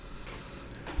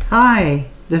Hi,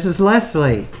 this is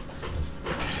Leslie.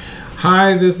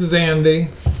 Hi, this is Andy,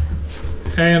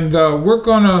 and we're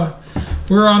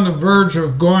on the verge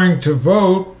of going to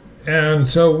vote, and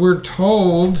so we're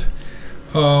told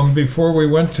before we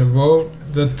went to vote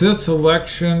that this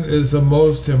election is the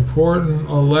most important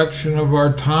election of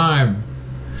our time.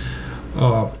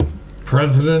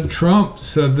 President Trump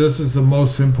said this is the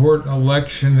most important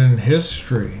election in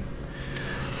history.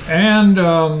 And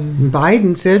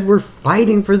Biden said we're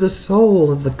fighting for the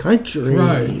soul of the country.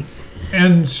 right.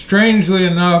 And strangely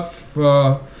enough,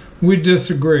 we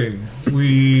disagree.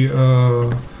 We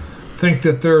think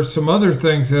that there are some other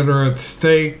things that are at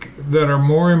stake that are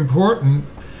more important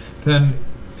than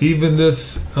even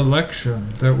this election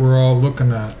that we're all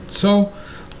looking at. So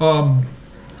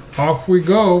off we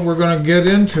go. We're going to get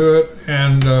into it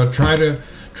and try to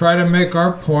make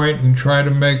our point and try to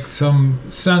make some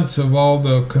sense of all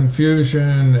the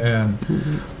confusion and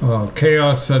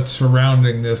chaos that's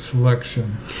surrounding this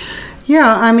election.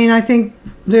 Yeah, I mean, I think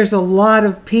there's a lot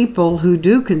of people who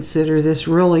do consider this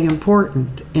really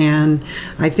important. And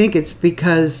I think it's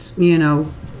because, you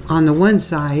know, on the one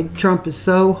side, Trump is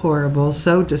so horrible,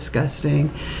 so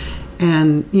disgusting.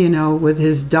 And, you know, with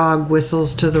his dog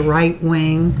whistles to the right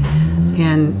wing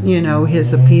and, you know,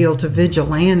 his appeal to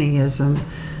vigilantism,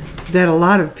 that a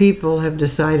lot of people have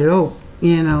decided, oh,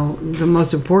 you know, the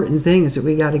most important thing is that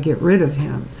we got to get rid of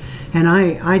him. And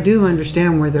I do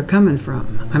understand where they're coming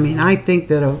from. I mean, I think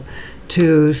that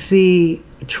to see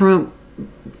Trump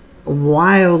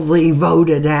wildly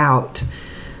voted out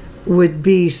would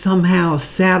be somehow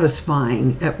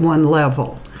satisfying at one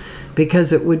level,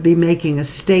 because it would be making a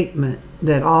statement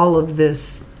that all of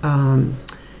this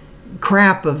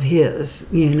crap of his,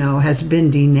 you know, has been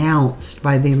denounced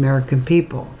by the American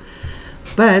people.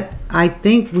 But I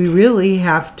think we really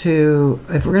have to,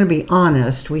 if we're going to be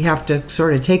honest, we have to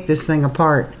sort of take this thing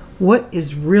apart. What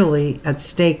is really at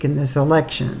stake in this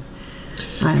election?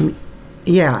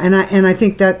 Yeah, and I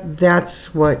think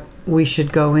that's what we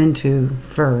should go into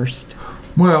first.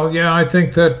 Well, yeah, I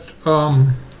think that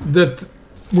that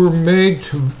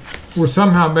we're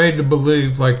somehow made to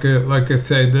believe, like I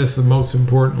say, this is the most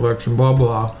important election, blah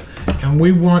blah, and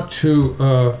we want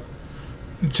to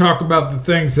talk about the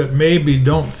things that maybe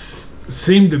don't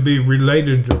seem to be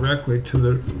related directly to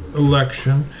the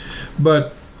election,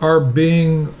 but are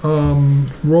being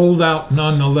rolled out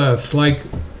nonetheless, like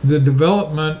the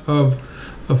development of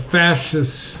a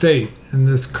fascist state in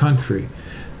this country.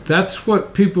 That's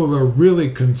what people are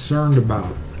really concerned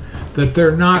about. That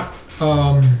they're not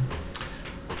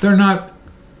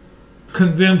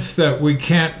convinced that we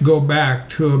can't go back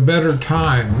to a better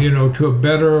time, you know, to a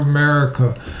better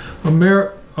America.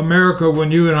 America,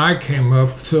 when you and I came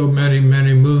up so many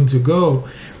moons ago,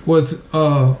 was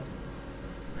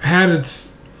had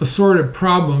its assorted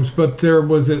problems, but there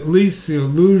was at least the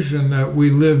illusion that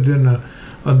we lived in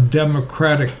a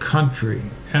democratic country,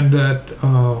 and that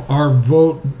our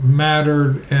vote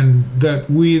mattered, and that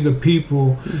we, the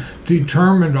people,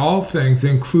 determined all things,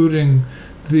 including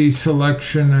the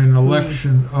selection and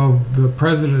election of the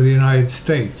President of the United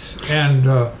States.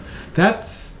 And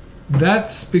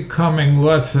that's becoming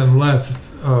less and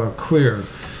less clear.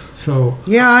 So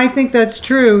yeah, I think that's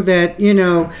true. That, you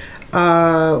know,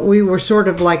 we were sort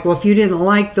of like, well, if you didn't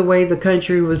like the way the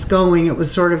country was going, it was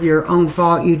sort of your own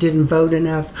fault. You didn't vote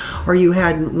enough, or you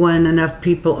hadn't won enough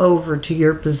people over to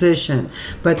your position.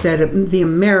 But that the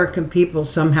American people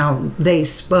somehow, they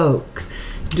spoke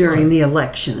during the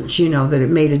elections, you know, that it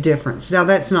made a difference. Now,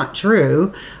 that's not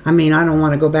true. I mean, I don't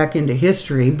want to go back into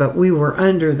history, but we were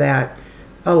under that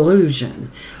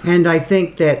illusion. And I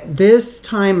think that this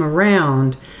time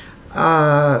around,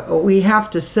 we have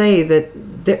to say that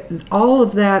all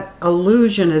of that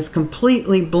illusion is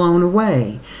completely blown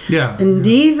away. Yeah. And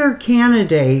neither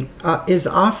candidate is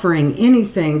offering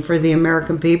anything for the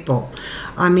American people.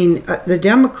 I mean, the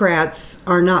Democrats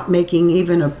are not making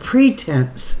even a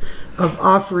pretense of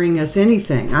offering us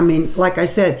anything. I mean, like I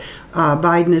said,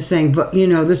 Biden is saying, you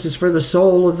know, this is for the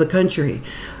soul of the country.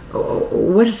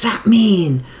 What does that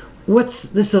mean? What's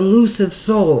this elusive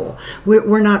soul?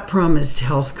 We're not promised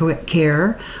health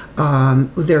care.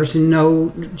 There's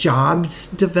no jobs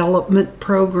development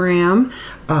program.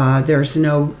 There's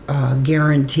no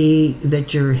guarantee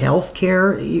that your health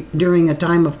care during a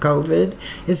time of COVID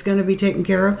is going to be taken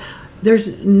care of.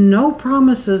 There's no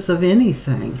promises of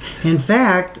anything. In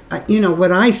fact, you know,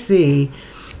 what I see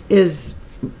is,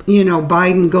 you know,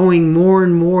 Biden going more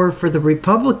and more for the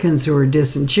Republicans who are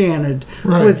disenchanted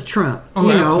with Trump. Oh, you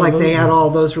know, absolutely. like they had all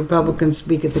those Republicans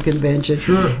speak at the convention.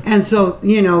 Sure. And so,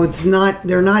 you know,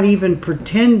 they're not even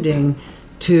pretending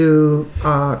to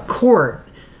court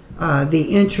the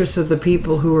interests of the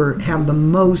people who have the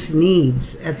most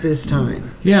needs at this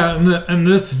time. Yeah, and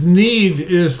this need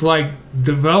is like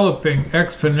developing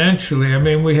exponentially. I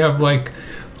mean, we have like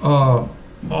all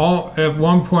at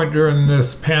one point during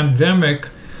this pandemic,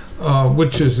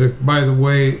 which is by the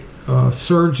way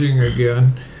surging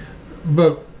again,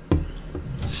 but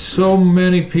so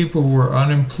many people were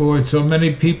unemployed. So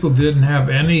many people didn't have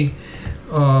any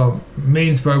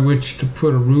means by which to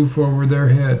put a roof over their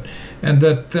head, and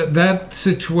that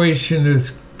situation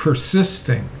is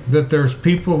persisting. That there's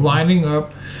people lining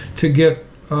up to get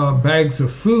bags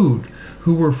of food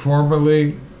who were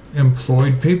formerly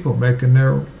employed people making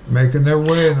their way in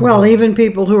the Well, world. even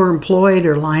people who are employed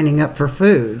are lining up for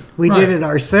food. We Right. did it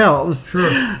ourselves. Sure.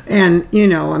 And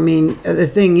I mean, the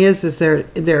thing is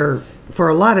there for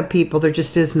a lot of people there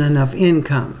just isn't enough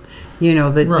income.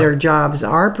 That Right. their jobs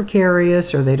are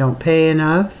precarious or they don't pay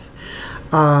enough.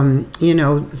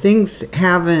 Things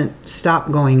haven't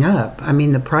stopped going up. I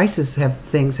mean, the prices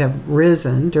things have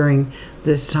risen during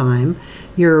this time.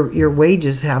 Your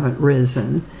wages haven't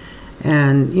risen.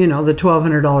 And, the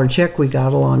 $1,200 check we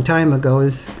got a long time ago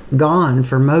is gone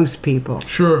for most people.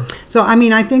 Sure. So, I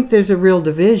mean, I think there's a real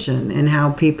division in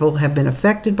how people have been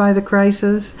affected by the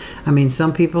crisis. I mean,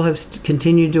 some people have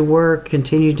continued to work,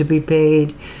 continued to be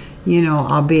paid,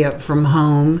 albeit from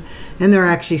home, and they're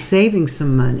actually saving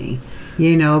some money,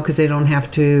 because they don't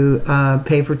have to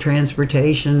pay for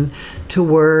transportation to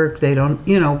work. They don't,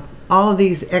 all of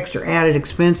these extra added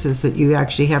expenses that you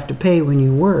actually have to pay when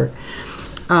you work.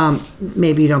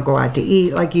 Maybe you don't go out to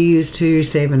eat like you used to,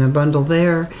 saving a bundle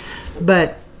there.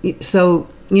 But so,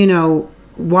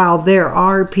 while there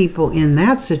are people in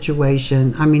that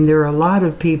situation, I mean, there are a lot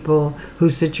of people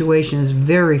whose situation is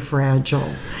very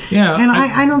fragile. Yeah. And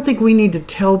I don't think we need to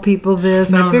tell people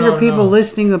this. No, I figure no, people no.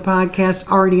 listening to the podcast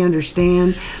already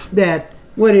understand that,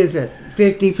 what is it,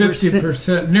 50%?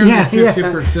 50%, nearly Yeah,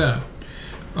 50%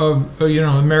 of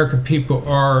American people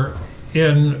are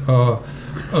in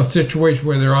a situation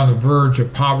where they're on the verge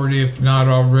of poverty, if not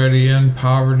already in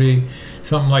poverty.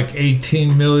 Something like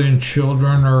 18 million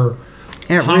children are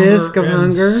At risk of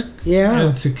hunger. Yeah.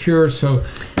 insecure. So,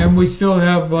 and we still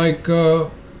have like the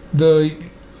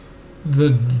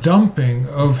dumping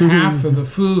of half of the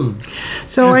food.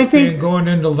 So It's I think going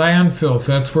into landfills.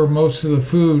 That's where most of the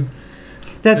food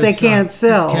that they is can't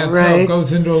sell, can't right? sell,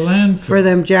 goes into a landfill. For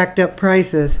them jacked up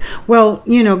prices. Well,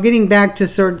 getting back to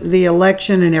sort of the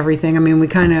election and everything, I mean, we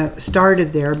kind of started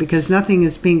there because nothing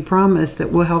is being promised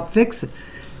that will help fix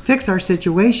our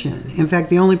situation. In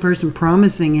fact, the only person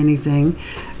promising anything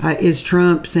is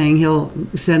Trump, saying he'll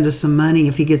send us some money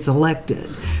if he gets elected,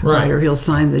 Right. or he'll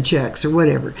sign the checks or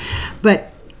whatever. But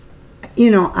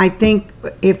I think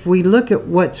if we look at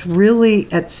what's really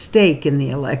at stake in the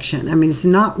election, I mean, it's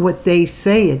not what they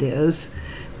say it is.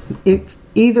 If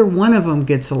either one of them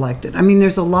gets elected, I mean,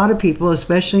 there's a lot of people,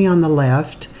 especially on the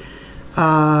left,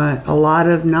 a lot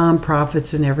of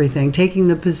nonprofits and everything, taking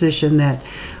the position that,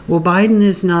 well, Biden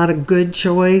is not a good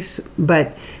choice,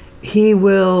 but he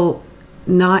will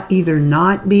either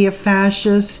not be a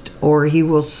fascist or he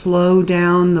will slow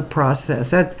down the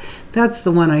process. That's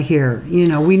the one I hear.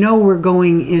 We know we're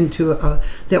going into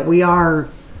that we are.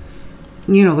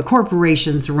 The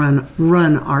corporations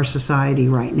run our society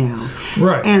right now,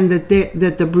 Right. and that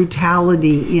the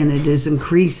brutality in it is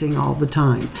increasing all the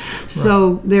time.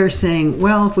 So they're saying,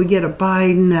 well, if we get a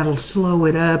Biden, that'll slow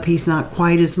it up. He's not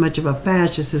quite as much of a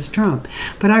fascist as Trump.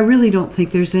 But I really don't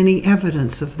think there's any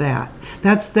evidence of that.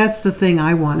 That's the thing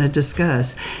I want to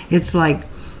discuss. It's like,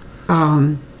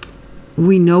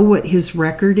 we know what his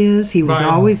record is. He was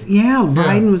Biden. always,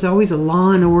 Biden was always a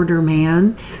law and order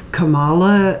man.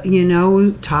 Kamala,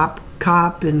 top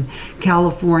cop in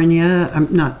California.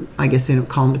 I guess they don't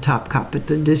call him a top cop, but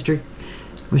the district,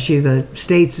 was she the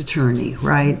state's attorney,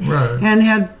 right? Right. And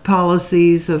had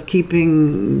policies of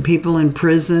keeping people in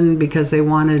prison because they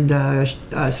wanted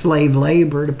slave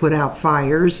labor to put out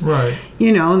fires. Right.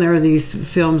 There are these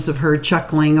films of her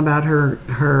chuckling about her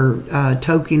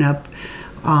toking up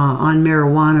on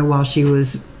marijuana while she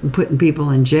was putting people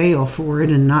in jail for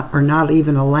it, and not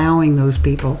even allowing those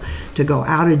people to go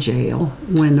out of jail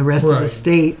when the rest of the Right.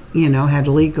 state, had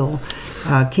legal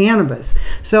cannabis.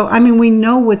 So, I mean, we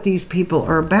know what these people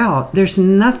are about. There's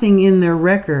nothing in their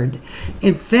record.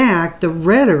 In fact, the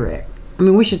rhetoric, I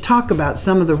mean, we should talk about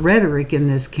some of the rhetoric in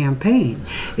this campaign.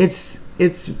 It's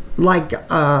like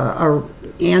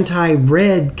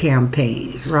anti-red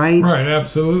campaign, right? Right,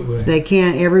 absolutely. They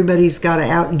can't. Everybody's got to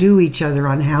outdo each other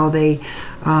on how they,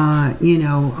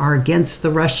 are against the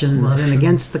Russians and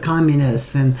against the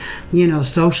communists and,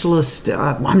 socialist.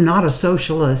 I'm not a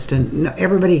socialist, and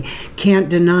everybody can't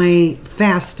deny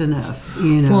fast enough.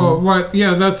 Well, right,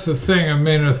 yeah, that's the thing. I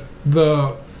mean, if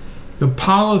the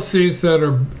policies that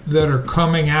are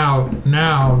coming out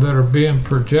now that are being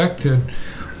projected.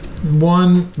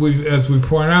 One, as we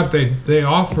point out, they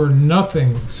offer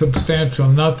nothing substantial,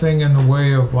 nothing in the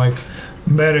way of like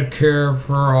Medicare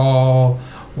for all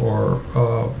or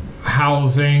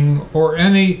housing or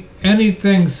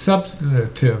anything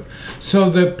substantive. So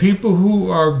that people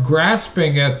who are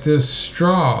grasping at this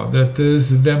straw that is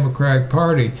the Democratic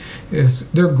Party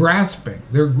they're grasping.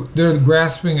 They're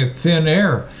grasping at thin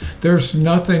air. There's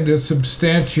nothing to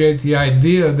substantiate the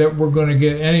idea that we're going to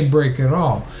get any break at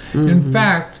all. Mm-hmm. In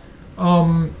fact,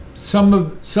 some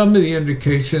of the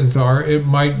indications are it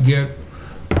might get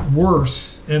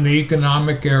worse in the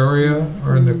economic area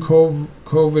or in the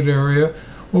COVID area.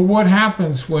 Well, what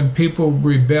happens when people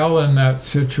rebel in that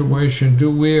situation? Do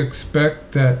we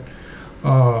expect that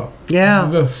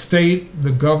the state,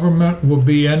 the government, will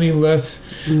be any less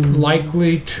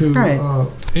likely to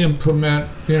implement,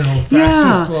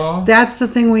 fascist law? That's the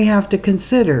thing we have to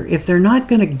consider. If they're not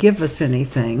going to give us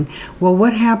anything, well,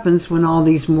 what happens when all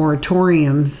these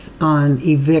moratoriums on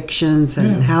evictions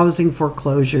and housing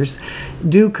foreclosures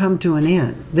do come to an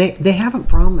end? They haven't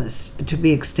promised to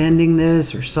be extending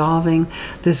this or solving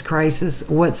this crisis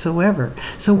whatsoever.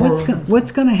 So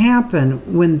what's going to happen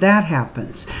when that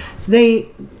happens?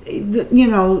 We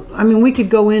could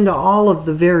go into all of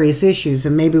the various issues,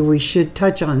 and maybe we should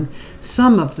touch on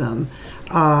some of them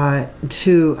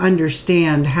to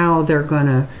understand how they're going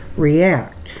to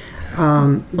react.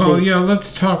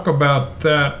 Let's talk about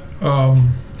that,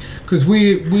 because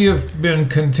we have been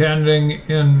contending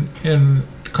in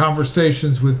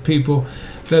conversations with people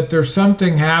that there's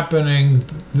something happening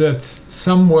that's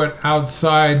somewhat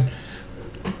outside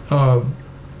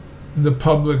the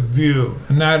public view,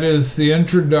 and that is the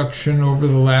introduction over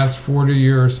the last 40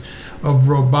 years of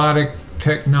robotic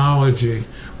technology,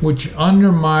 which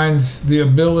undermines the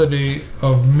ability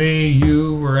of me,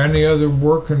 you, or any other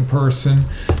working person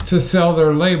to sell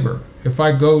their labor. If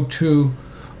I go to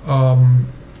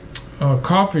a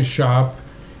coffee shop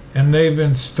and they've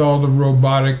installed a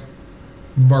robotic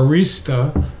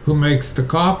barista who makes the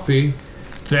coffee,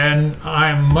 then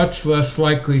I'm much less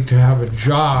likely to have a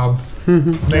job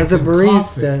as a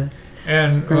barista. Coffee.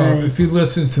 And if you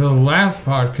listen to the last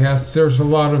podcast, there's a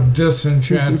lot of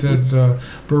disenchanted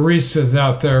baristas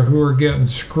out there who are getting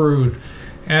screwed.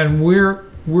 And we're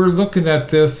looking at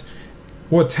this.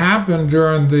 What's happened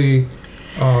during the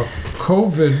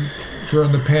COVID,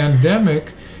 during the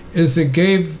pandemic, is it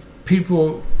gave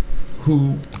people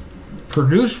who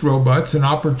produce robots an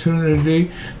opportunity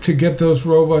to get those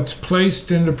robots placed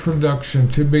into production,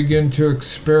 to begin to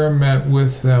experiment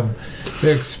with them.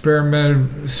 They're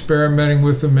experimenting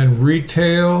with them in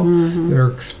retail. They're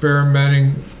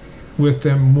experimenting with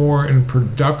them more in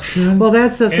production. Well,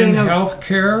 that's the thing. In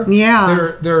healthcare.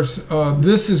 Yeah. There's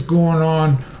this is going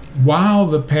on while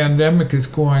the pandemic is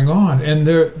going on, and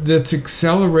that's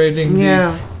accelerating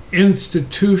the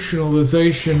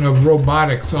institutionalization of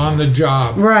robotics on the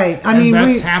job. Right.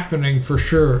 That's happening for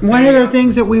sure. One of the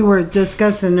things that we were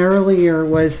discussing earlier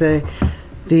was the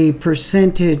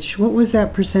percentage. What was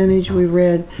that percentage we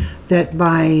read? That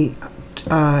by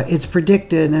it's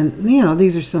predicted, and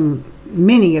these are some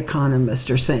many economists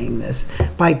are saying this,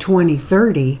 by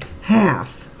 2030,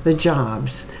 half the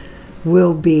jobs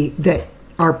will be that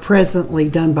are presently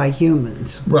done by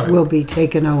humans will be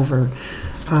taken over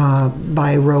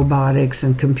by robotics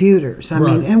and computers. I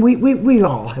mean, and we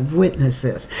all have witnessed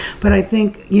this. But I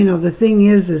think, the thing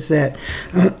is that,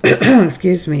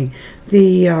 excuse me,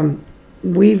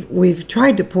 we've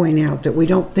tried to point out that we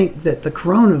don't think that the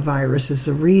coronavirus is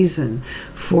the reason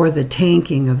for the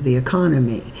tanking of the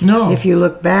economy. No. If you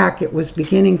look back, it was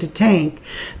beginning to tank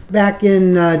back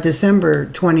in December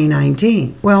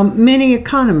 2019. Well, many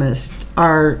economists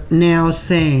are now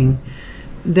saying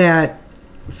that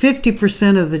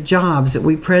 50% of the jobs that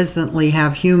we presently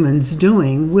have humans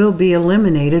doing will be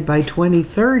eliminated by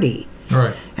 2030.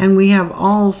 Right. And we have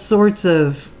all sorts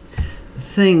of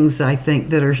things, I think,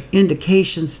 that are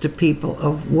indications to people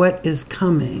of what is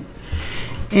coming.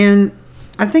 And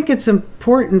I think it's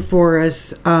important for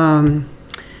us to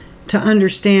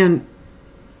understand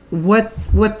what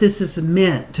this has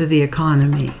meant to the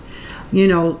economy.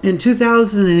 In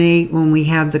 2008, when we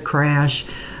had the crash,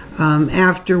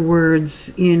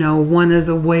 Afterwards, one of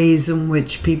the ways in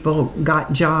which people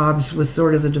got jobs was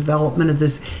sort of the development of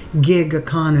this gig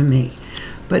economy.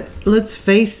 But let's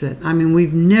face it,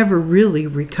 we've never really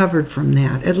recovered from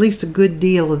that, at least a good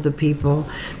deal of the people.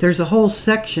 There's a whole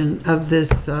section of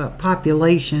this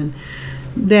population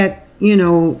that,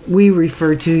 we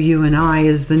refer to, you and I,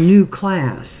 as the new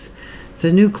class. It's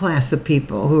a new class of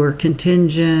people who are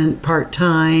contingent,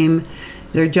 part-time.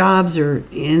 Their jobs are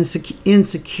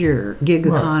insecure, gig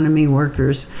economy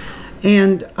workers.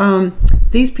 And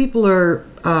these people are,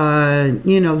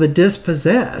 the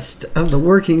dispossessed of the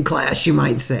working class, you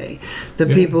might say. The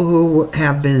people who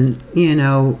have been,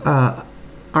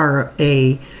 are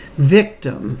a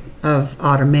victim of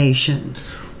automation.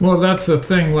 Well, that's the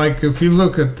thing. Like, if you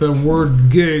look at the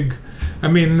word gig,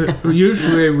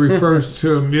 usually it refers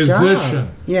to a musician.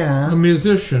 Job. Yeah. A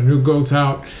musician who goes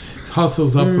out,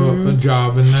 hustles up a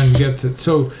job, and then gets it.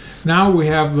 So now we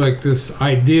have like this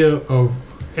idea of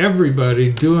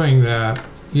everybody doing that,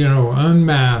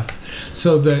 en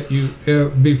so that you,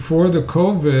 before the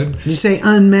COVID... Did you say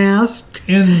unmasked?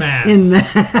 En masse.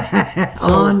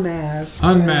 Unmasked.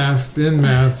 Unmasked, en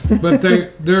masse. But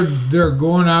they're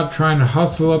going out trying to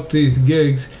hustle up these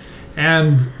gigs,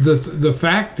 and the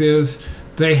fact is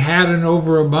they had an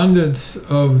overabundance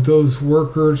of those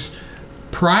workers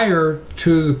prior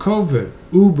to the COVID.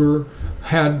 Uber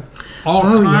had all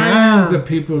kinds of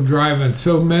people driving,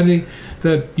 so many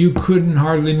that you couldn't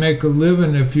hardly make a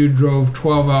living if you drove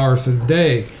 12 hours a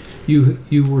day.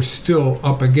 You were still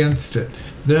up against it.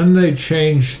 Then they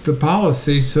changed the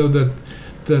policy so that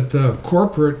the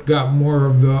corporate got more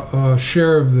of the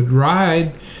share of the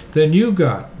ride than you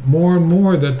got. More and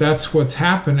more that's what's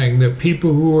happening, that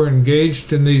people who are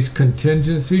engaged in these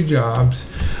contingency jobs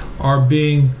are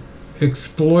being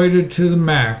exploited to the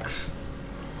max.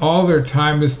 All their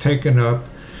time is taken up.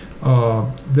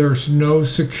 There's no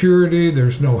security,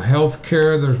 there's no health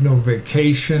care, there's no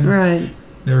vacation,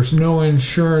 there's no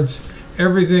insurance.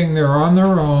 Everything, they're on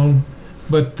their own,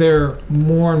 but they're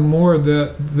more and more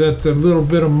that the little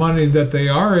bit of money that they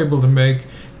are able to make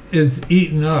is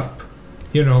eaten up.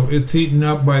 It's eaten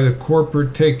up by the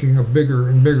corporate taking a bigger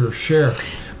and bigger share.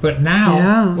 But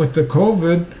now, with the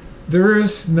COVID, there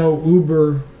is no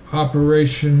Uber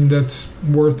operation that's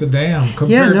worth a damn.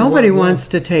 Nobody wants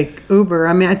to take Uber.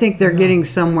 I think they're getting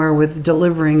somewhere with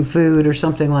delivering food or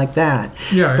something like that.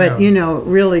 But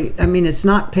really, it's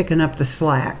not picking up the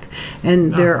slack.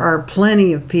 And there are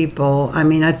plenty of people.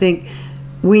 I think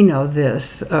we know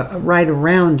this right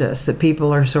around us, that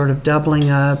people are sort of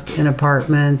doubling up in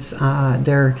apartments.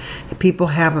 People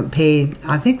haven't paid.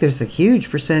 I think there's a huge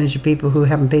percentage of people who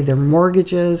haven't paid their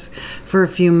mortgages for a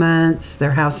few months.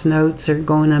 Their house notes are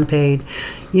going unpaid.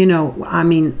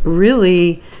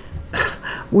 Really,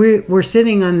 we're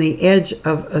sitting on the edge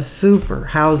of a super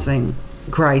housing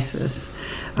crisis.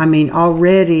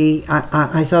 Already,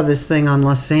 I saw this thing on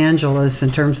Los Angeles in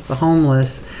terms of the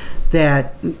homeless,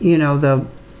 that the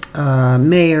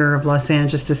mayor of Los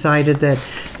Angeles decided that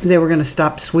they were going to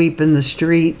stop sweeping the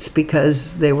streets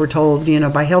because they were told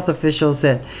by health officials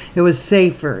that it was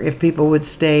safer if people would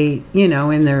stay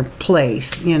in their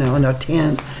place, in a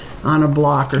tent on a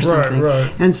block or something.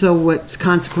 Right. And so what's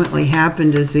consequently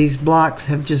happened is these blocks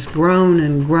have just grown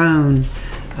and grown.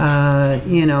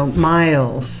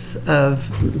 Miles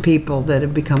of people that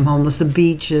have become homeless. The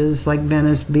beaches, like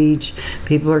Venice Beach,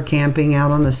 people are camping out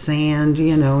on the sand,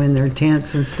 in their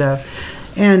tents and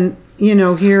stuff. And,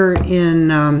 here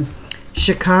in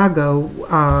Chicago,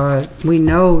 we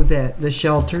know that the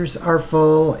shelters are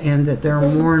full and that there are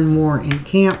more and more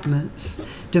encampments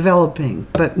developing.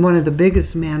 But one of the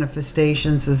biggest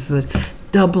manifestations is the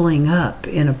doubling up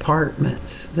in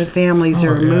apartments. The families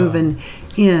are moving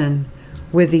in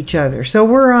with each other. So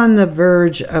we're on the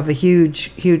verge of a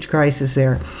huge, huge crisis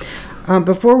there.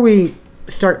 Before we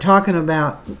start talking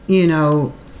about,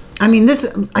 I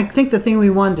think the thing we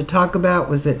wanted to talk about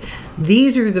was that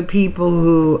these are the people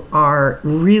who are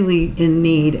really in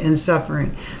need and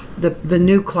suffering, the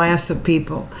new class of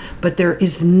people. But there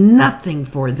is nothing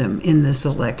for them in this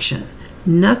election.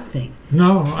 Nothing.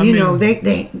 No,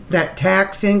 they that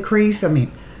tax increase,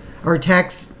 or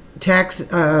tax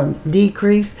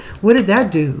decrease, what did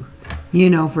that do,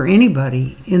 for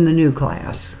anybody in the new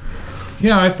class?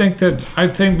 Yeah, I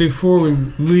think before we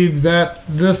leave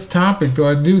this topic, though,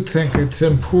 I do think it's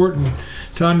important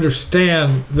to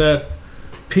understand that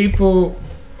people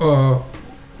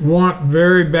want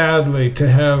very badly to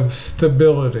have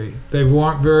stability. They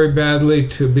want very badly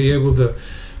to be able to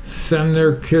send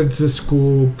their kids to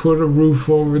school, put a roof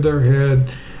over their head,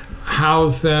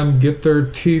 house them, get their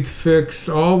teeth fixed.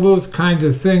 All those kinds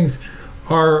of things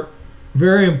are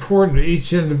very important to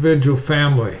each individual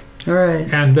family. All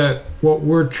right. And that what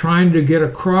we're trying to get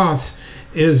across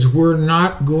is we're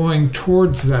not going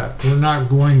towards that. We're not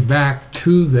going back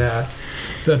to that.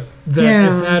 That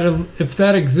if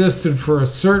that existed for a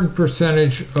certain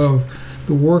percentage of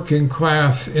the working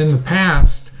class in the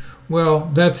past, well,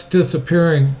 that's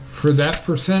disappearing for that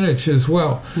percentage as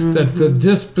well. That the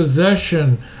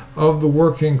dispossession of the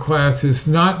working class is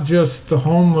not just the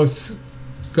homeless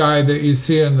guy that you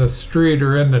see in the street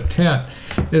or in the tent.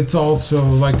 It's also,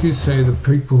 like you say, the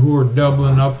people who are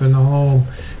doubling up in the home.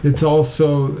 It's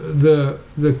also the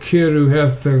kid who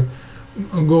has to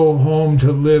go home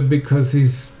to live because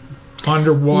he's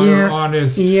underwater on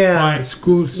his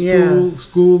school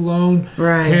loan,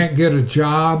 can't get a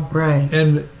job,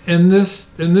 and in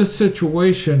this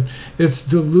situation, it's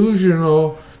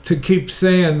delusional to keep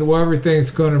saying, well,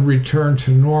 everything's going to return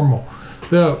to normal.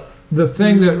 The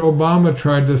thing that Obama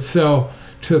tried to sell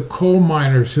to coal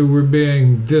miners who were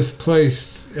being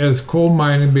displaced as coal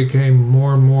mining became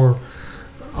more and more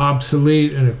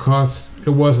obsolete and it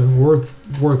wasn't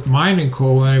worth mining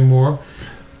coal anymore.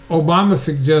 Obama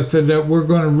suggested that we're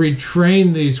going to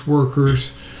retrain these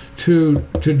workers to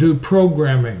do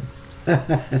programming.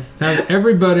 Now,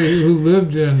 everybody who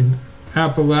lived in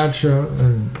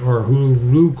Appalachia or who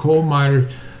knew coal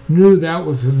miners knew that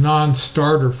was a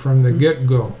non-starter from the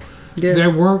get-go. Yeah. They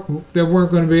weren't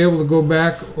going to be able to go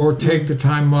back or take the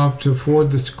time off to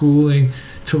afford the schooling,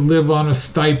 to live on a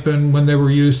stipend when they were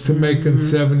used to making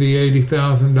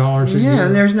 $70,000-$80,000 a year. Yeah,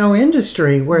 and there's no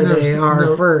industry where they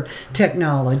are for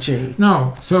technology.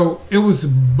 No, so it was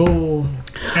bull,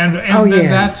 and then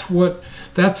that's what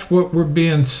we're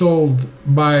being sold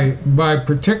by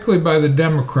particularly by the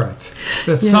Democrats,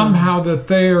 that somehow that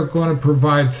they are going to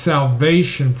provide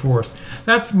salvation for us.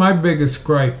 That's my biggest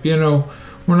gripe.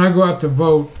 When I go out to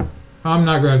vote, I'm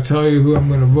not going to tell you who I'm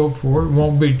going to vote for. It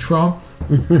won't be Trump.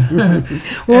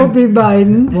 Won't be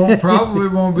Biden. Probably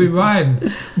won't be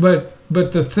Biden. But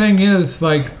the thing is,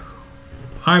 like,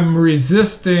 I'm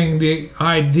resisting the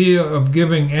idea of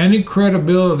giving any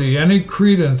credibility, any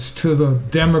credence to the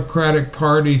Democratic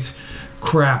Party's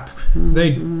crap.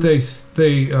 They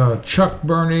chucked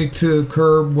Bernie to the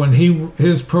curb when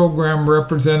his program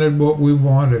represented what we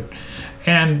wanted,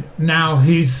 and now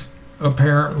he's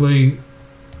apparently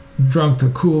drunk the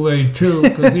Kool-Aid too,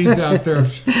 because he's out there.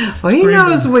 Well, he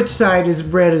knows which side his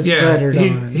bread is buttered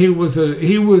on. He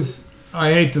was.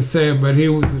 I hate to say it, but he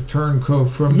was a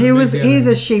turncoat from the beginning. He's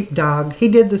a sheepdog. He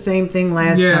did the same thing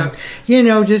last time.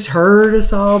 Just herd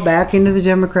us all back into the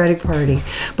Democratic Party.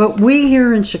 But we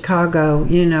here in Chicago,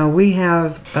 we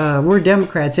have, we're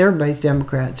Democrats. Everybody's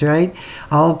Democrats, right?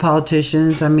 All the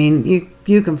politicians. I mean,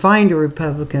 you can find a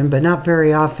Republican, but not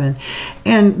very often.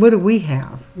 And what do we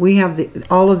have? We have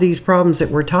all of these problems that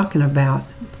we're talking about.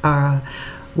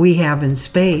 We have in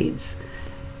spades.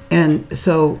 And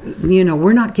so,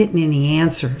 we're not getting any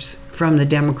answers from the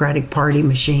Democratic Party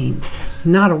machine.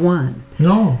 Not a one.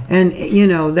 No. And,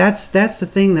 that's the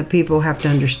thing that people have to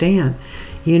understand.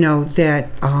 That,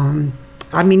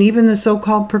 even the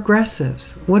so-called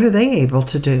progressives, what are they able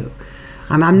to do?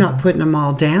 I'm not putting them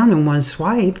all down in one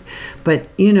swipe, but,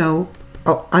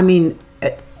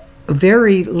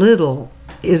 very little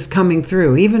is coming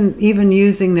through, even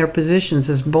using their positions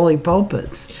as bully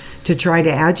pulpits to try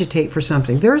to agitate for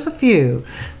something. There's a few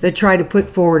that try to put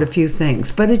forward a few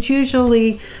things, but it's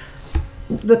usually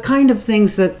the kind of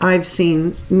things that I've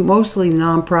seen, mostly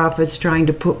nonprofits trying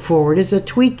to put forward, is a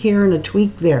tweak here and a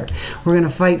tweak there. We're going to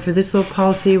fight for this little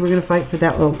policy, we're going to fight for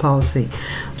that little policy.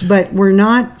 But we're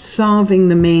not solving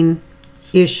the main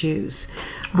issues.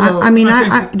 Well,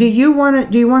 do you want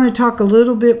to talk a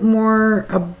little bit more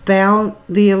about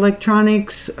the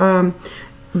electronics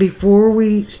before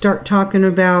we start talking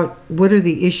about what are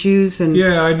the issues? And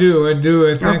I do. I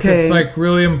think it's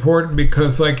really important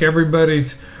because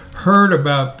everybody's heard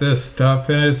about this stuff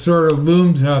and it sort of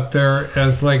looms out there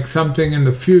as something in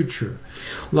the future,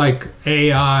 like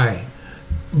AI.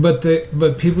 But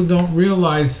people don't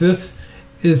realize this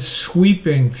is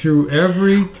sweeping through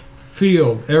every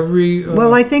field,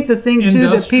 well, I think the thing too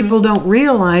that people don't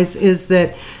realize is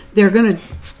that they're going to,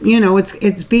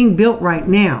 it's being built right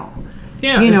now.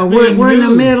 Yeah, we're in the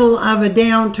middle of a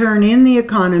downturn in the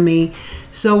economy.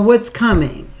 So what's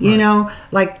coming?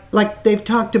 Like they've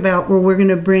talked about where we're going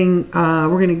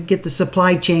to get the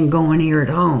supply chain going here at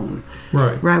home.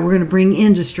 Right. We're going to bring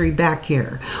industry back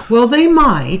here. Well, they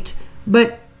might,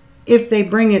 but if they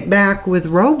bring it back with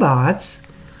robots.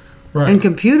 Right. And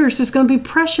computers, there's going to be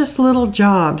precious little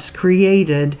jobs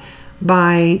created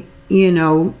by,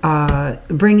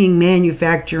 bringing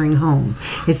manufacturing home.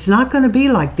 It's not going to be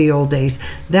like the old days.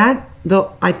 That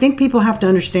I think people have to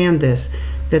understand this,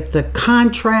 that the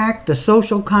contract, the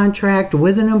social contract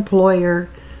with an employer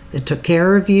that took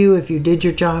care of you if you did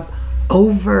your job,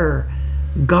 over,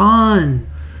 gone.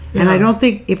 And I don't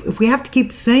think, if we have to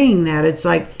keep saying that, it's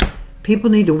like people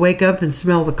need to wake up and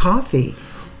smell the coffee.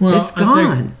 Well, it's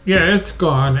gone. It's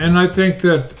gone. And I think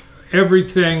that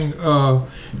everything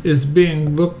is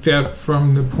being looked at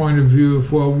from the point of view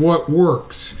of, well, what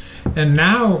works? And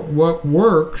now what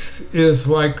works is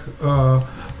like a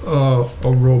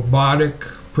robotic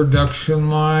production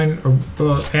line,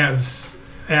 as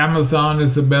Amazon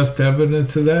is the best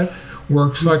evidence of that.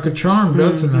 Works like a charm,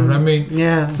 doesn't it? I mean,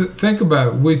 think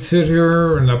about it. We sit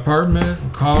here in an apartment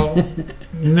and call.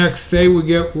 Next day we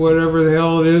get whatever the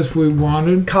hell it is we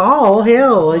wanted. Punch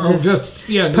it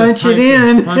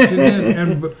in. Punch it in,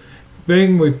 and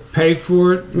bing, we pay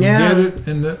for it, and get it,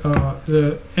 and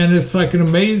and it's like an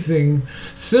amazing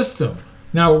system.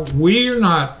 Now we're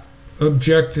not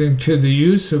objecting to the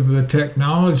use of the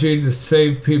technology to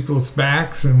save people's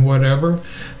backs and whatever.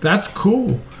 That's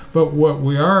cool. But what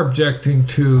we are objecting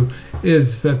to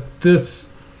is that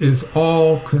this is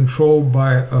all controlled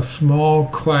by a small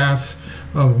class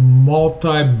of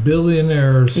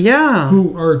multi-billionaires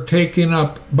who are taking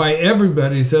up, by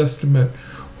everybody's estimate,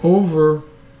 over...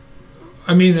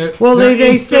 I mean,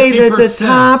 they say that the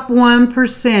top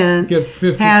 1% get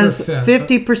 50%. Has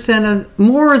 50% of,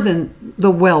 more than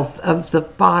the wealth of the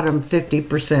bottom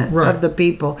 50% of the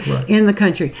people in the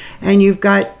country. And you've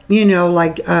got,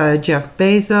 like Jeff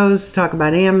Bezos, talk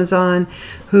about Amazon,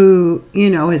 who,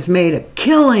 has made a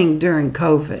killing during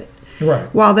COVID.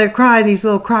 Right. While they cry these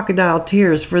little crocodile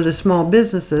tears for the small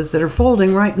businesses that are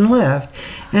folding right and left.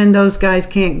 And those guys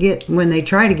can't get, when they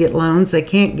try to get loans, they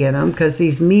can't get them because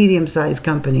these medium-sized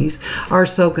companies are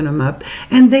soaking them up.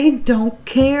 And they don't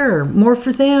care. More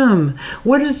for them.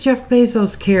 What does Jeff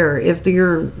Bezos care if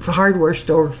your hardware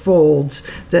store folds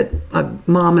that a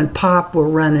mom and pop were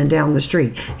running down the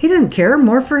street? He doesn't care.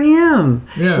 More for him.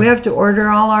 Yeah. We have to order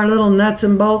all our little nuts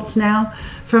and bolts now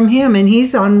from him, and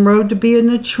he's on road to being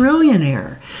a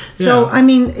trillionaire. So, I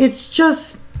mean, it's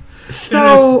just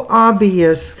so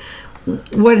obvious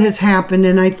what has happened,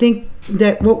 and I think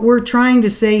that what we're trying to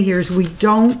say here is we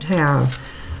don't have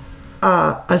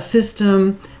a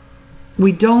system.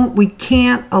 We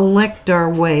can't elect our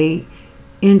way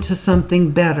into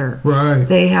something better. Right.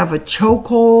 They have a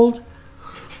chokehold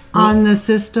on the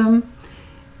system.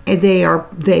 They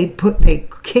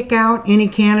kick out any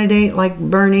candidate like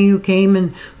Bernie who came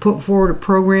and put forward a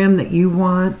program that you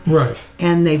want. Right.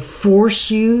 And they force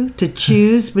you to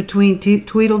choose between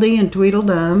Tweedledee and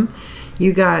Tweedledum.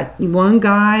 You got one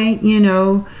guy,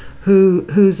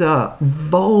 who's a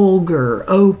vulgar,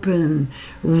 open,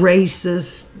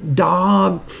 racist,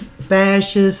 dog,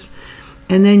 fascist.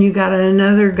 And then you got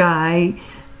another guy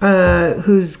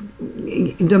who's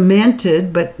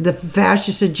demented, but the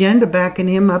fascist agenda backing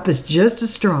him up is just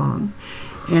as strong.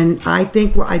 And I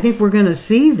think we're going to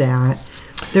see that.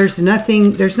 There's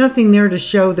nothing there to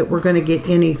show that we're going to get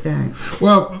anything.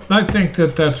 Well, I think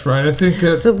that's right. I think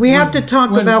that. So we have to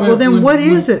talk about, what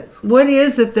is it? What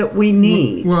is it that we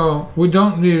need? Well, we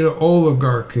don't need an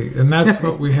oligarchy, and that's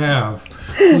what we have.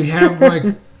 We have, like,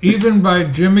 even by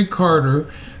Jimmy Carter,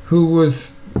 who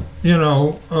was, who's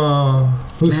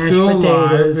Mashed still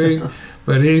potatoes. alive,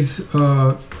 but he's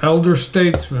elder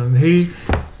statesman. He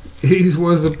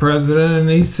was the president, and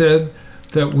he said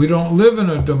that we don't live in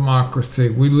a democracy.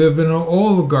 We live in an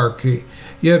oligarchy.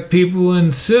 Yet people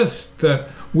insist that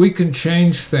we can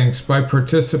change things by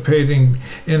participating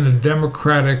in the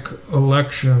democratic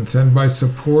elections and by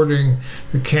supporting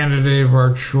the candidate of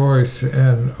our choice,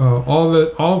 and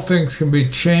all things can be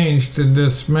changed in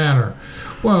this manner.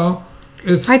 Well,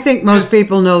 I think most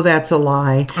people know that's a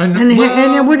lie. And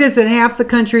what is it? Half the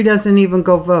country doesn't even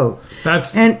go vote.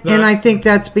 And I think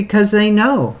that's because they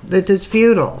know that it's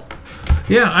futile.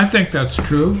 Yeah, I think that's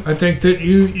true. I think that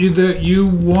you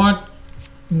want,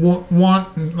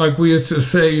 like we used to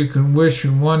say, you can wish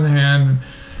in one hand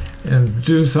and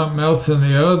do something else in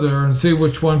the other and see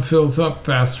which one fills up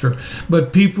faster.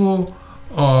 But people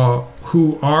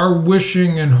who are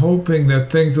wishing and hoping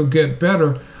that things will get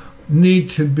better need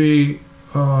to be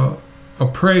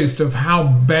appraised of how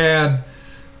bad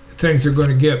things are going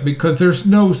to get, because there's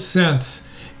no sense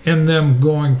in them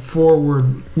going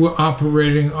forward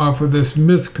operating off of this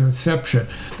misconception.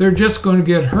 They're just going to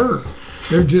get hurt.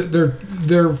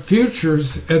 their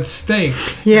futures at stake.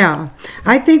 Yeah,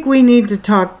 I think we need to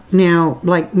talk now,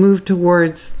 like move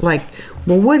towards like,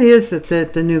 well, what is it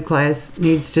that the new class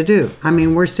needs to do? I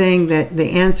mean, we're saying that the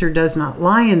answer does not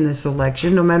lie in this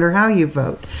election, no matter how you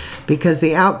vote, because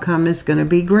the outcome is going to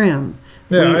be grim.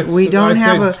 Yeah, we don't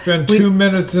have a spend 2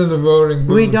 minutes in the voting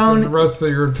booth. We don't. And the rest of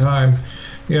your time,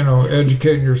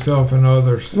 educating yourself and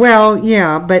others. Well,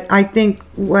 yeah, but I think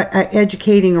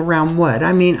educating around what?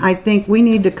 I mean, I think we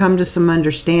need to come to some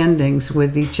understandings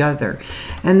with each other,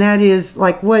 and that is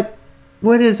like what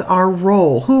is our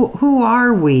role? Who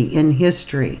are we in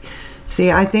history? See,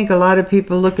 I think a lot of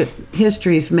people look at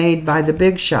histories made by the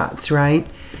big shots, right?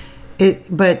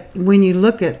 But when you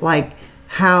look at like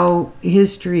how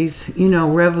histories,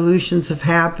 revolutions have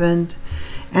happened.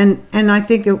 And I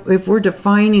think if we're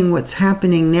defining what's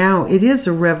happening now, it is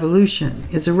a revolution.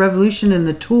 It's a revolution in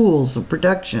the tools of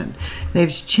production. They've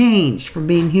changed from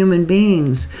being human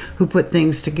beings who put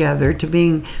things together to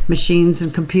being machines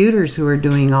and computers who are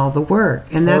doing all the work.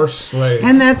 And that's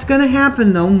going to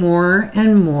happen though more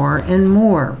and more and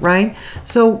more, right?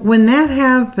 So when that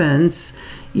happens,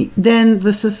 then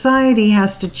the society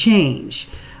has to change.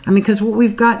 I mean, because what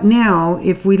we've got now,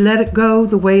 if we let it go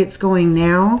the way it's going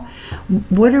now,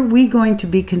 what are we going to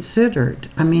be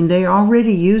considered? I mean, they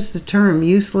already use the term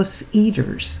useless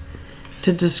eaters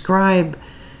to describe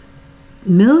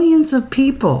millions of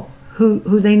people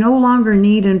who they no longer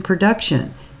need in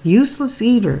production. Useless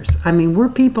eaters. I mean, we're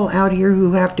people out here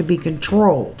who have to be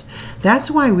controlled. That's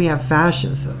why we have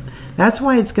fascism. That's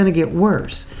why it's going to get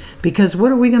worse. Because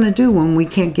what are we going to do when we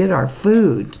can't get our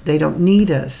food? They don't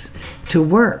need us to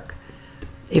work.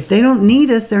 If they don't need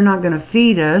us, they're not going to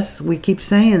feed us. We keep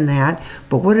saying that.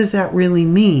 But what does that really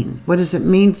mean? What does it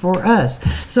mean for us?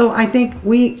 So I think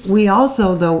we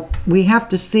also, though, we have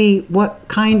to see what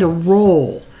kind of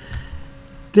role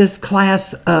this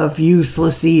class of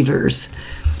useless eaters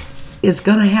is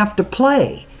going to have to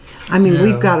play. I mean,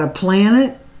 we've got a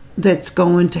planet that's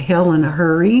going to hell in a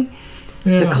hurry.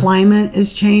 Yeah. The climate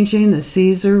is changing, the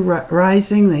seas are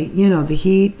rising, the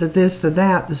heat, the this, the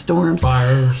that, the storms.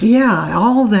 Fires. Yeah,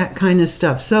 all that kind of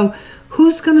stuff. So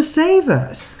who's going to save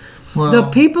us? Well,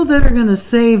 the people that are going to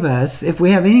save us, if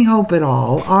we have any hope at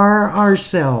all, are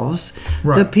ourselves.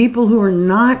 Right. The people who are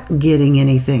not getting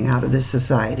anything out of this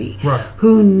society. Right.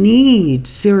 Who need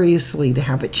seriously to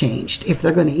have it changed if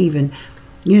they're going to even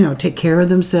take care of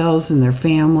themselves and their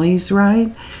families,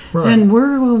 right? Then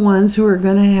we're the ones who are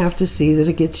going to have to see that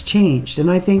it gets changed. And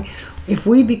I think if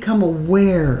we become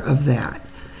aware of that,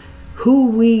 who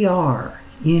we are,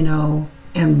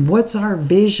 and what's our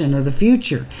vision of the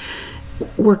future,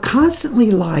 we're constantly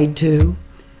lied to.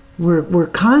 We're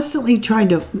constantly trying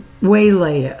to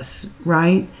waylay us,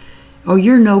 right? Oh,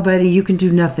 you're nobody, you can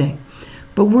do nothing.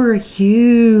 But we're a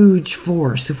huge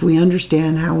force if we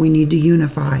understand how we need to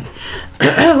unify.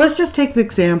 Let's just take the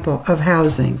example of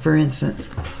housing, for instance.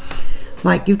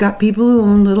 Like you've got people who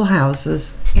own little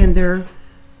houses and they're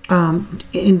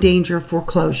in danger of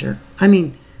foreclosure. I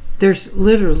mean, there's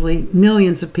literally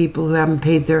millions of people who haven't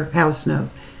paid their house note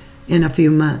in a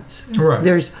few months. Right.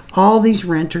 There's all these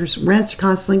renters. Rents are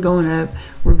constantly going up.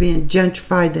 We're being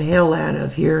gentrified the hell out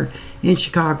of here in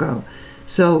Chicago.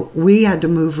 So we had to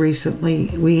move recently.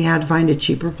 We had to find a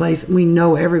cheaper place. We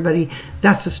know everybody,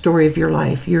 that's the story of your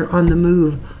life. You're on the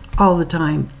move all the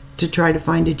time to try to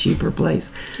find a cheaper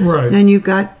place. Right. Then you've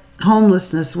got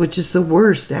homelessness, which is the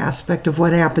worst aspect of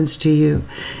what happens to you.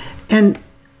 And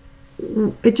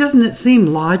doesn't it seem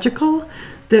logical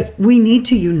that we need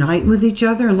to unite with each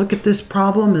other and look at this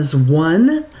problem as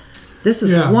one? This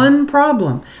is one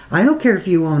problem. I don't care if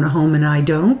you own a home and I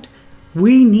don't.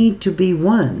 We need to be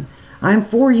one. I'm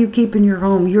for you keeping your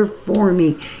home. You're for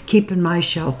me keeping my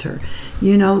shelter.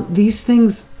 These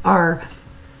things are...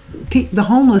 The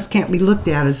homeless can't be looked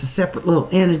at as a separate little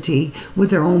entity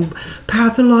with their own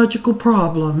pathological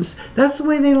problems. That's the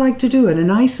way they like to do it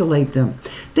and isolate them.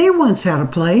 They once had a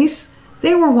place.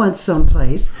 They were once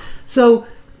someplace. So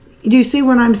do you see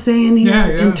what I'm saying here?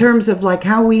 Yeah. In terms of like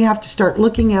how we have to start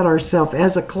looking at ourselves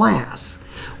as a class.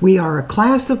 We are a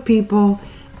class of people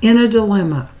in a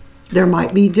dilemma. There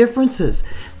might be differences.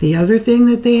 The other thing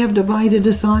that they have divided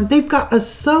us on, they've got us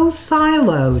so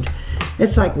siloed.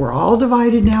 It's like we're all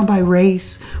divided now by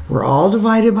race. We're all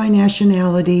divided by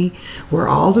nationality. We're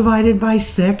all divided by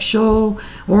sexual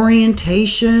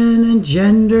orientation and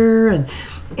gender and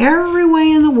every way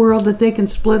in the world that they can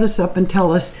split us up and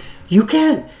tell us, you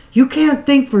can't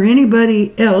think for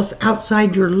anybody else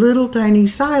outside your little tiny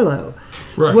silo.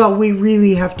 Right. Well, we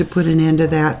really have to put an end to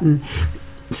that and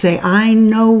say, I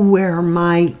know where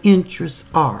my interests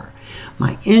are.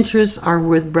 My interests are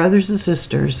with brothers and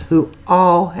sisters who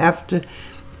all have to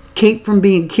keep from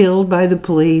being killed by the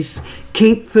police,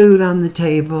 keep food on the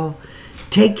table,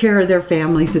 take care of their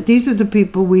families, that these are the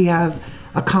people we have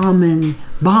a common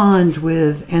bond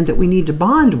with and that we need to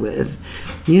bond with.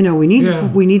 You know, we need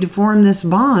to form this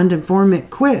bond and form it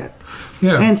quick.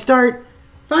 Yeah. And start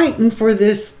fighting for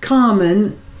this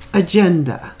common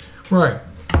agenda. Right.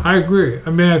 I agree. I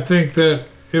mean, I think that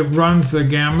it runs the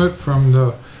gamut from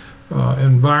the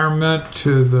environment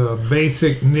to the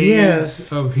basic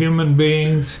needs of human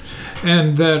beings,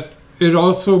 and that it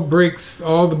also breaks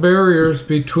all the barriers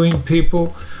between people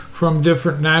from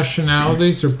different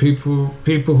nationalities or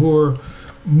people who are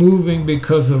moving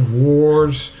because of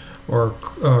wars or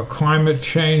climate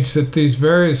change, that these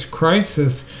various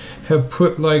crises have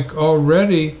put like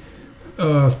already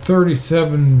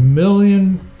 37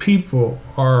 million people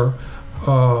are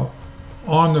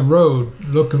on the road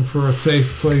looking for a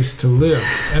safe place to live,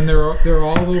 and they're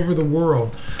all over the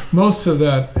world. Most of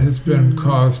that has been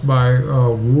caused by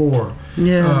war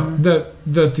that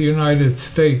the United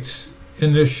States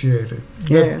initiated.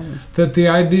 That the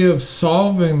idea of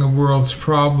solving the world's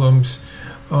problems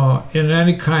in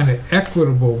any kind of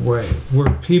equitable way, where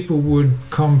people would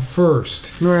come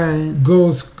first,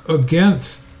 goes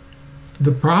against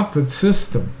the profit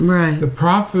system. The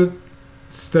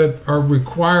profits that are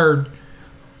required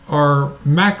are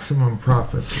maximum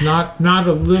profits, not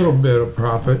a little bit of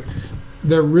profit.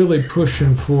 They're really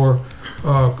pushing for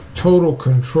total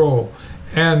control,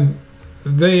 and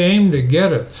they aim to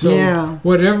get it. So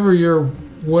whatever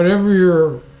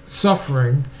you're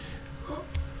suffering,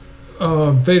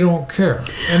 they don't care,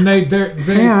 and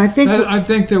I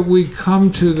think that we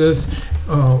come to this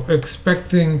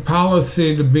expecting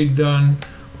policy to be done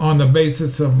on the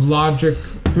basis of logic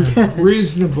and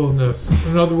reasonableness.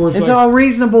 In other words, it's all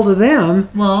reasonable to them.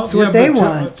 Well, it's what they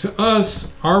want. To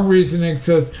us, our reasoning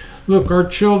says, look, our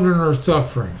children are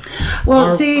suffering.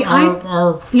 Well,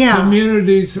 our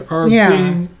communities are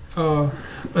being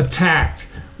attacked.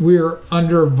 We're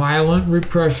under violent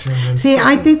repression.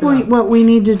 I think what we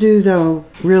need to do, though,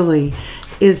 really,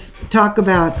 is talk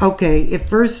about, okay, if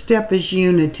first step is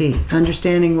unity,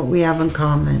 understanding what we have in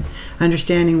common,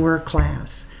 understanding we're a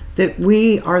class, that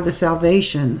we are the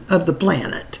salvation of the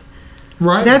planet.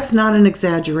 Right. That's not an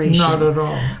exaggeration. Not at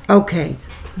all. Okay,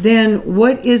 then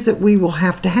what is it we will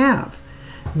have to have?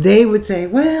 They would say,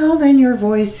 well, then your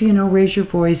voice, raise your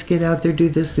voice, get out there, do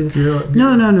this, do that.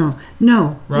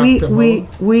 No.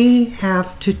 We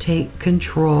have to take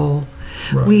control.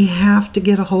 Right. We have to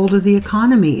get a hold of the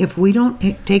economy. If we don't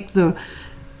take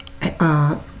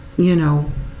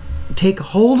take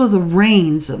hold of the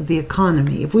reins of the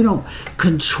economy, if we don't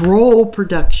control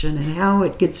production and how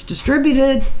it gets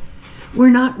distributed, we're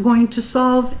not going to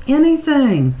solve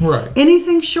anything. Right.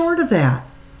 Anything short of that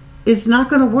is not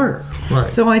going to work. Right.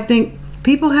 So I think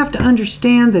people have to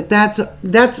understand that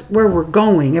that's where we're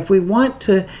going. If we want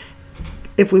to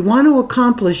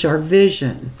accomplish our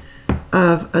vision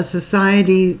of a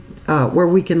society where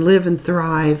we can live and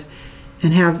thrive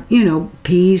and have,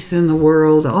 peace in the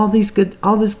world, all this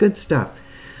good stuff,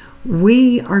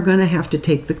 we are going to have to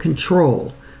take the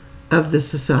control of the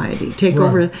society, take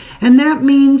over. And that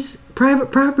means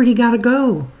private property got to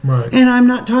go. Right. And I'm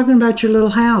not talking about your little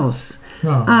house.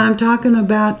 No. I'm talking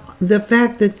about the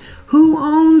fact that who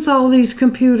owns all these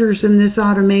computers and this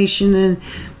automation and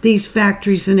these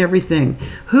factories and everything?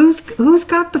 Who's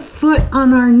got the foot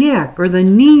on our neck or the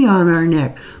knee on our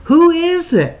neck? Who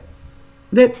is it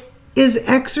that is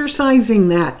exercising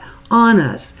that on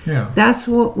us? Yeah. That's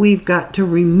what we've got to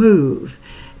remove.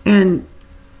 And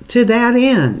to that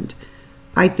end,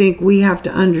 I think we have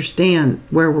to understand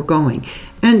where we're going.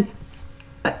 And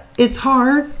it's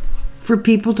hard for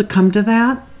people to come to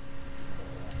that,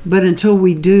 but until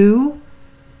we do,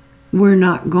 we're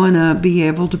not going to be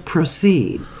able to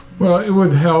proceed. Well, it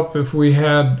would help if we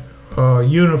had a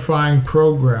unifying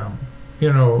program,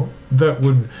 that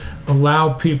would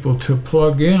allow people to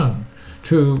plug in,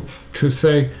 to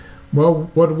say,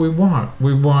 well, what do we want?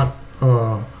 We want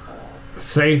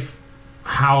safe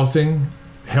housing,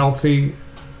 healthy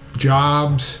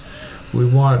jobs. We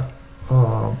want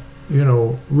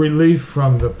relief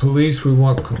from the police. We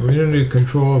want community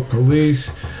control of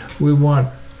police. We want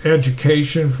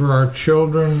education for our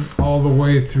children all the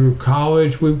way through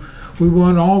college. We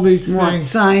want all these things. Want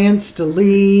science to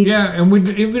lead. Yeah, and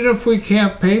even if we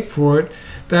can't pay for it,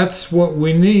 that's what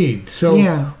we need.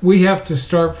 So we have to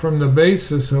start from the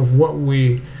basis of what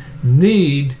we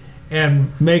need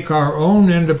and make our own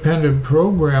independent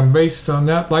program based on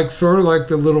that, sort of like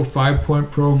the little 5-point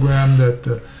program that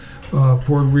the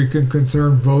Puerto Rican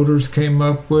Concerned Voters came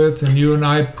up with, and you and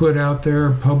I put out there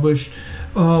and published.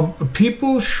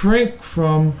 People shrink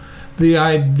from the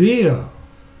idea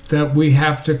that we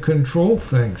have to control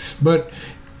things. But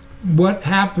what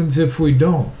happens if we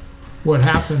don't? What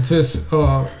happens is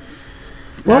well,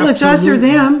 it's us or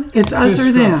them. It's us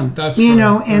or them. That's you right,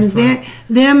 know, and that's right.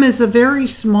 them is a very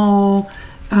small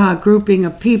grouping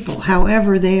of people.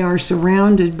 However, they are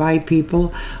surrounded by people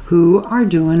who are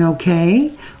doing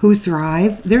okay, who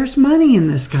thrive. There's money in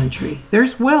this country.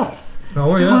 There's wealth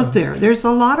out there. There's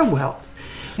a lot of wealth.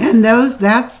 And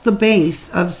that's the base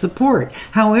of support.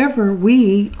 However,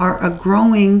 we are a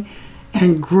growing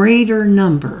and greater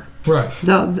number. Right.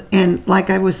 And like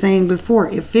I was saying before,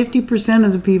 if 50%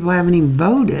 of the people haven't even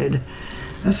voted,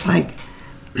 it's like,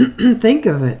 think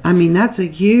of it. I mean, that's a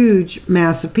huge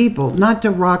mass of people, not to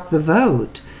rock the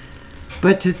vote,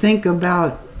 but to think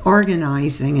about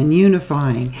organizing and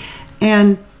unifying.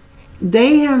 And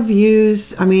they have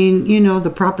used, I mean, you know,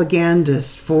 the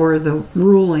propagandist for the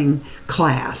ruling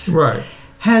class Right.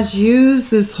 has used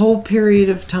this whole period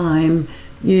of time,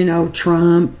 you know,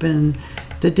 Trump and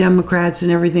the Democrats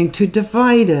and everything, to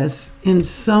divide us in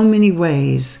so many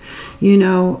ways. You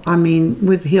know, I mean,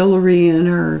 with Hillary and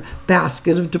her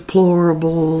basket of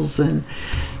deplorables and,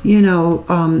 you know,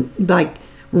 like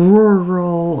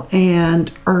rural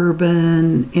and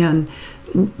urban and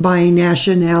by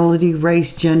nationality,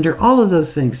 race, gender, all of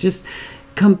those things just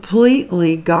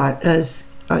completely got us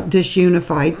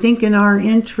disunified, thinking our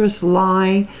interests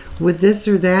lie with this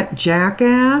or that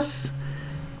jackass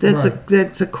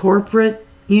that's a corporate,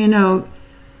 you know,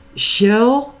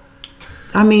 shill.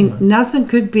 I mean, nothing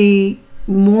could be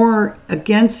more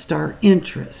against our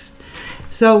interests.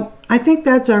 So I think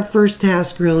that's our first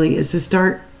task, really, is to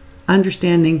start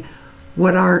understanding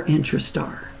what our interests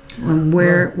are and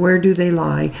where do they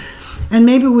lie. And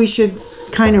maybe we should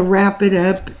kind of wrap it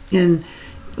up in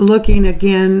looking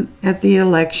again at the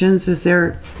elections. Is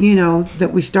there, you know,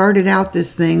 that we started out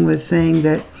this thing with saying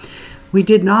that we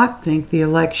did not think the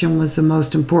election was the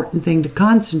most important thing to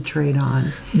concentrate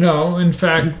on. No, in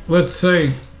fact, let's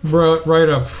say right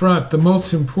up front, the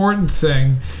most important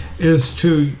thing is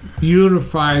to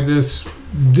unify this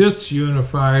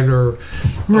disunified or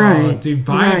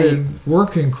divided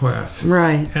working class.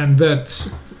 Right. And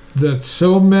that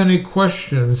so many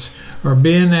questions are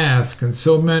being asked and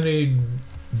so many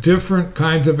different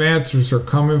kinds of answers are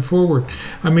coming forward.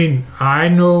 I mean, I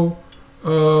know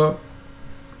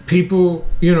people,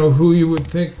 you know, who you would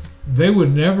think they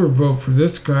would never vote for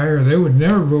this guy or they would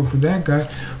never vote for that guy,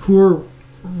 who are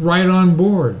right on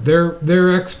board.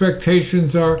 Their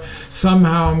expectations are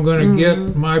somehow I'm going to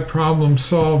get my problem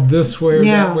solved this way or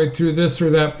that way through this or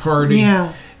that party.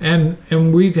 Yeah.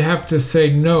 And we have to say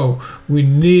no. We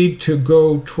need to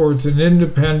go towards an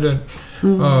independent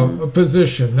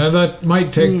position. Now that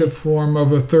might take the form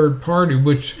of a third party,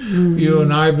 which you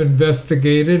and I have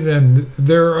investigated, and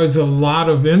there is a lot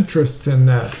of interest in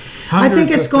that. I think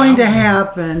it's going to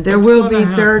happen. There will be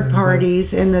third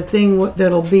parties, and the thing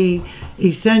that'll be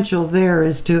essential there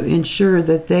is to ensure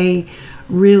that they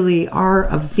really are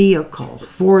a vehicle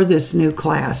for this new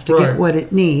class to get what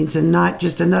it needs, and not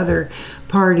just another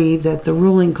party that the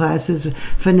ruling class has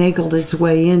finagled its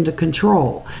way into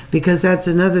control. Because that's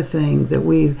another thing that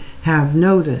we have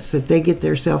noticed, that they get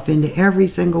themselves into every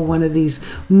single one of these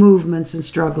movements and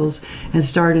struggles and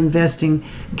start investing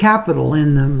capital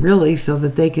in them, really, so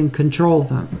that they can control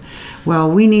them. Well,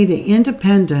 we need to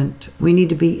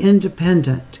be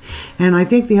independent. And I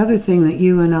think the other thing that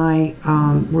you and I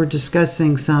were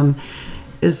discussing some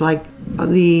is like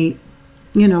the,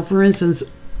 you know, for instance,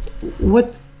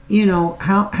 what, you know,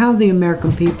 how the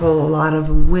American people, a lot of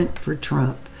them went for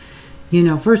Trump. You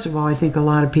know, first of all, I think a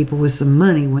lot of people with some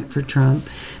money went for Trump.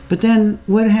 But then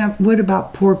what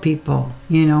about poor people,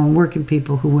 you know, working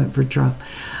people who went for Trump?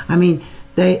 I mean,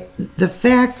 the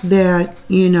fact that,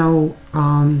 you know,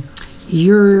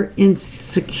 you're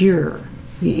insecure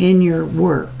in your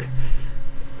work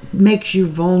makes you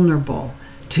vulnerable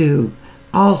to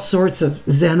all sorts of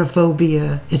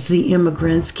xenophobia. It's the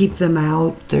immigrants, keep them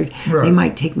out. They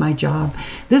might take my job.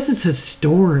 This is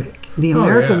historic. The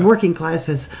American working class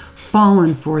has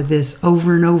fallen for this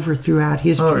over and over throughout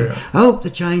history.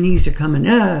 The Chinese are coming.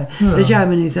 The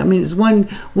Japanese. I mean, it's one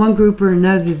group or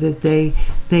another that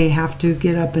they have to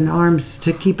get up in arms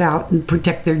to keep out and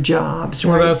protect their jobs.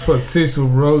 Well, right? That's what Cecil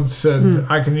Rhodes said.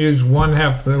 I can use one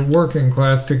half of the working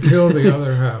class to kill the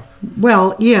other half.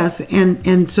 Well, yes,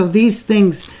 and so these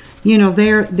things, you know,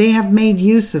 they have made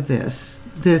use of this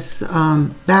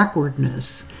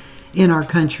backwardness, in our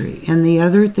country. And the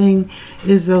other thing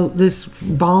is this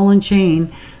ball and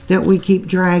chain that we keep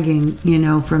dragging,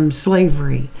 from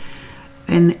slavery.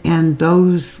 And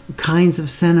those kinds of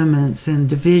sentiments and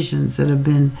divisions that have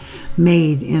been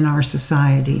made in our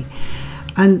society.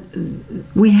 And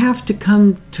we have to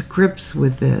come to grips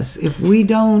with this. If we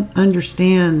don't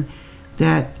understand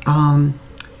that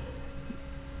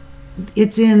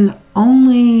it's in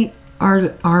only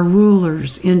our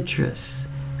rulers' interests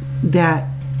that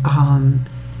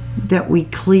we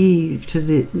cleave to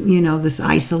this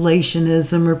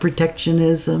isolationism or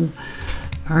protectionism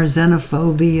or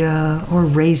xenophobia or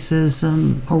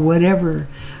racism or whatever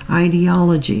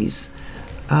ideologies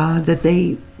that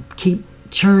they keep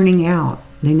churning out.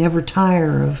 They never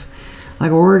tire of,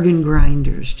 like organ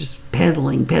grinders, just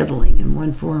peddling in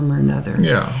one form or another.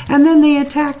 Yeah. And then they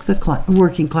attack the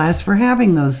working class for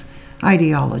having those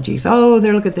ideologies. Oh,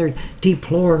 they look at their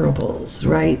deplorables,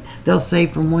 right? They'll say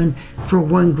for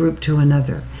one group to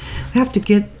another. We have to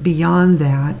get beyond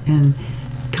that and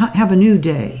have a new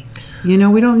day. We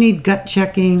don't need gut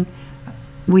checking.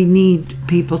 We need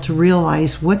people to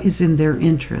realize what is in their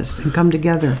interest and come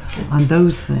together on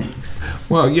those things.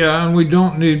 Well, yeah, and we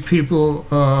don't need people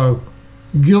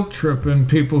guilt tripping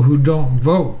people who don't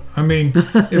vote. I mean,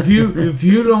 if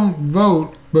you don't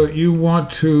vote, but you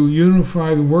want to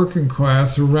unify the working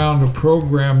class around a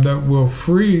program that will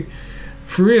free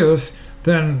us,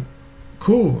 then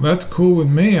cool. That's cool with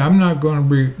me. I'm not going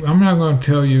to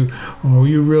tell you, oh,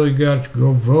 you really got to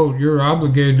go vote. You're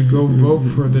obligated to go vote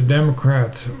for the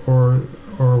Democrats or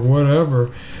whatever.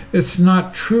 It's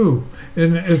not true.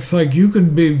 And it's like you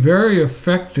can be very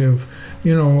effective,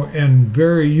 and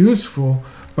very useful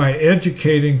by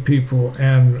educating people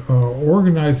and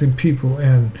organizing people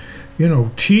and,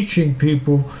 teaching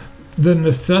people the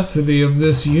necessity of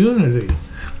this unity.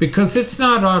 Because it's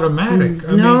not automatic.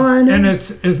 I know. And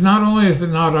it's not only is it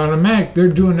not automatic, they're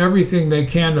doing everything they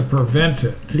can to prevent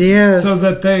it. Yes. So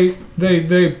that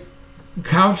they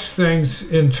couch things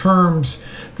in terms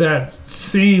that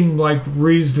seem like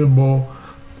reasonable,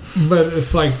 but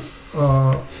it's like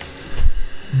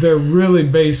they're really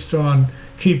based on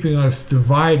keeping us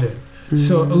divided. Mm-hmm.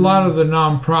 So a lot of the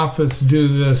nonprofits do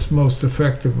this most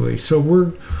effectively. So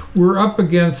we're up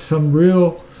against some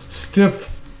real stiff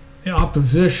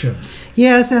opposition.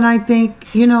 Yes, and I think,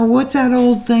 what's that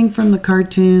old thing from the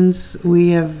cartoons? We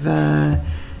have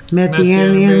met the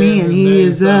enemy and he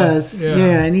is us.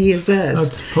 Yeah, and he is us.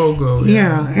 That's Pogo.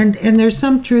 Yeah, and there's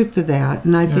some truth to that.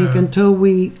 And I think until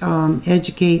we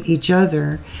educate each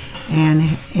other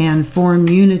and form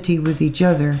unity with each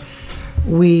other,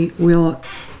 we will,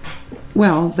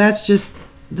 that's just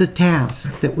the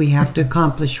task that we have to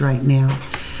accomplish right now.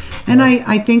 And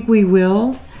I think we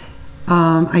will.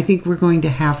 I think we're going to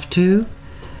have to,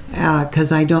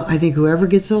 because I think whoever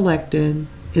gets elected,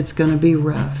 it's going to be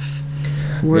rough.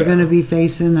 We're going to be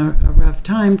facing a rough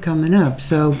time coming up.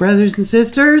 So, brothers and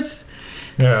sisters,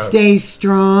 stay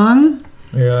strong.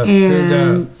 Yeah,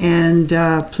 and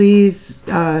please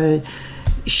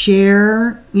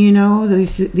share,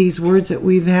 these words that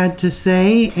we've had to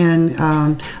say,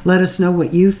 and let us know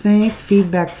what you think.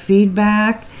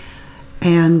 Feedback.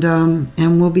 And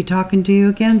we'll be talking to you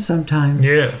again sometime.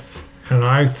 Yes. And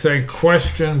I say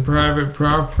question private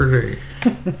property.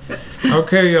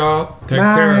 Okay, y'all. Take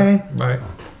care. Bye.